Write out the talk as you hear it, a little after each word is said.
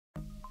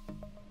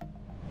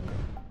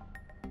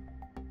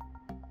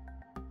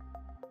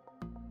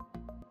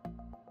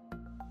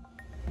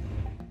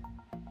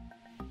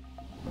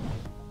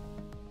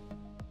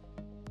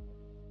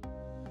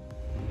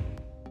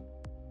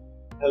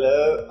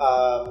Hello,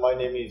 my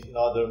name is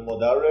Nader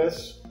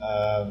Modarres.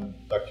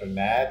 Dr.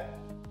 Nad.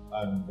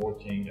 I'm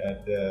working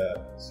at the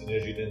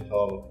Synergy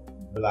Dental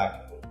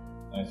Blackpool.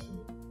 Nice to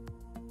meet you.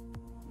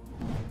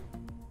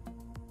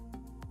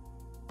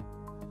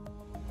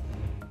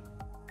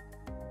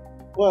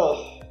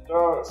 Well, there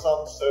are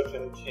some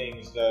certain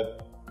things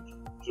that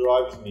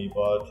drives me,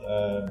 but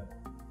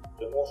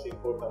the most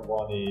important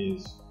one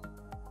is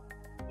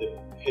the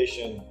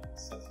patient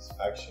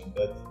satisfaction.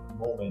 That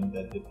moment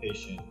that the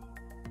patient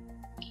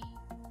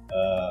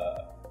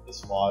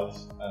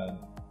smiles and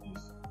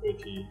is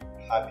pretty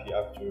happy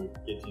after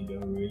getting a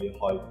really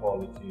high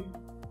quality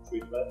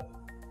treatment,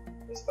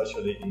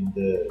 especially in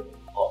the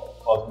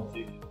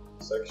cosmetic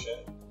section,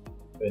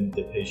 when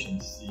the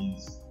patient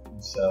sees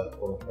himself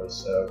or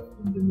herself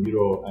in the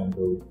mirror and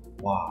goes,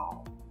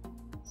 wow.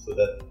 So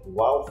that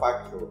wow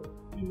factor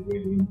is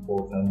really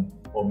important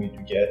for me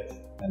to get,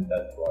 and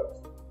that drives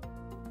me.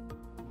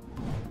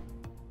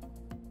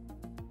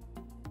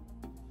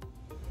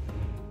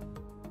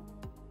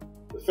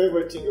 The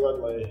favorite thing about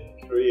my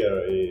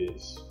career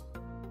is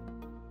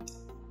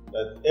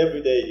that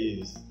every day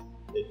is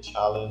a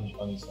challenge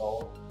on its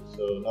own,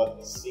 so not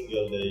a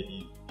single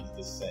day is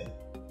the same,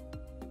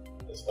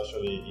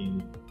 especially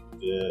in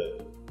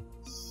the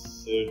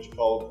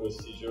surgical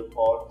procedure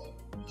part,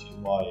 which is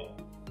my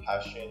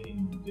passion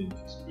in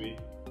dentistry.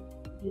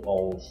 We do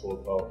all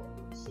sort of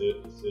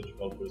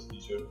surgical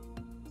procedure,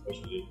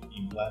 especially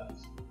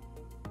implants,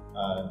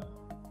 and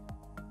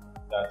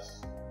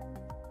that's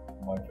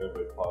my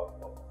favorite part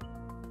of it.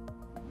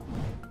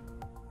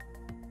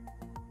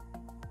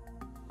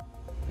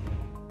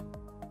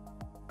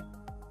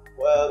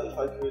 Well, if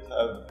I could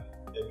have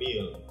a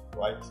meal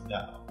right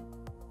now,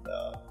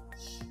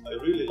 I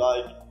really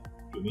like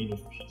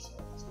Domino's pizza,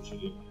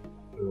 especially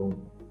pepperoni.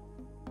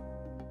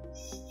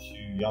 It's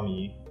too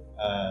yummy,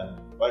 and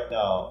right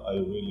now I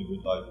really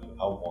would like to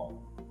have one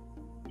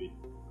with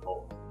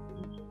Coke.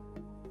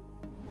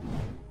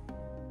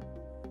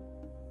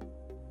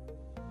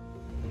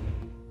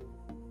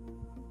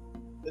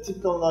 A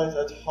typical night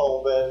at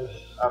home, when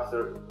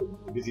after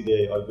a busy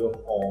day I go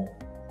home,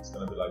 it's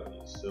gonna be like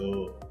this.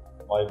 So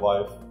my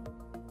wife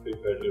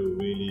prepared a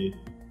really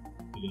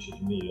delicious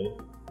meal,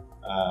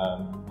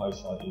 and my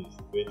son is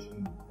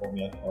waiting for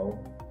me at home.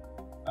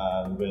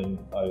 And when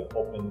I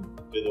open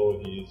the door,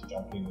 he is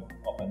jumping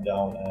up and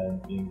down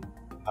and being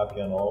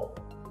happy and all.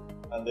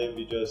 And then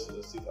we just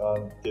sit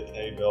on the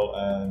table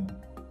and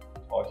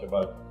talk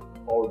about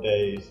our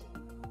days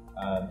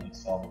and eat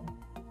some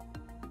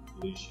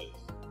delicious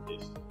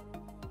tasty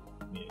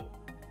meal.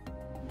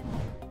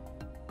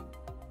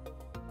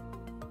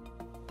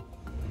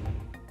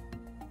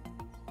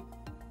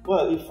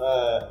 Well, if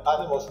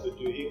animals could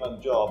do human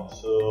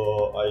jobs,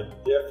 so I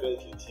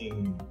definitely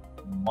think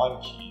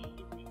monkey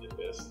would be the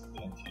best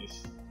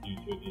dentist due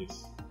to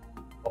this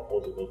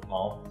opposable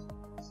count.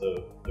 So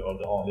they are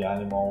the only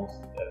animals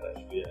that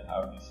actually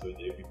have this, so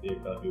they can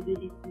be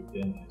really good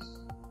dentists.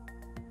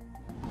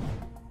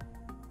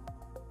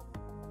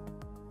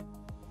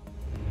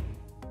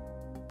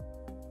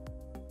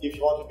 If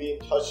you want to be in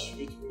touch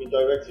with me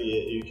directly,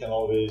 you can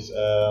always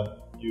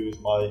use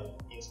my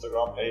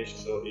Instagram page,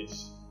 so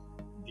it's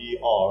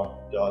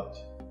dr.nad.dbs.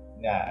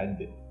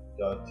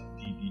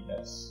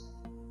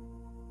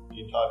 Be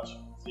in touch.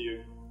 See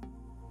you.